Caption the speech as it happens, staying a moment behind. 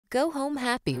Go home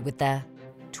happy with the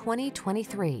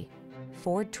 2023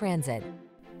 Ford Transit.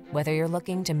 Whether you're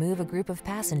looking to move a group of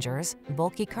passengers,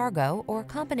 bulky cargo, or a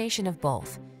combination of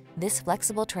both, this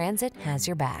flexible Transit has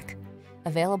your back.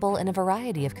 Available in a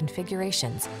variety of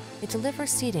configurations, it delivers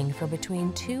seating for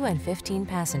between 2 and 15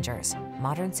 passengers,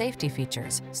 modern safety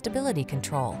features, stability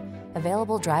control,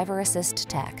 available driver assist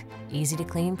tech,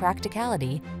 easy-to-clean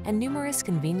practicality, and numerous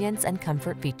convenience and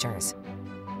comfort features.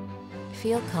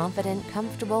 Feel confident,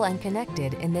 comfortable, and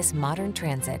connected in this modern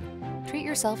Transit. Treat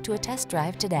yourself to a test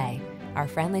drive today. Our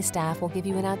friendly staff will give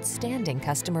you an outstanding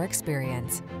customer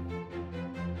experience.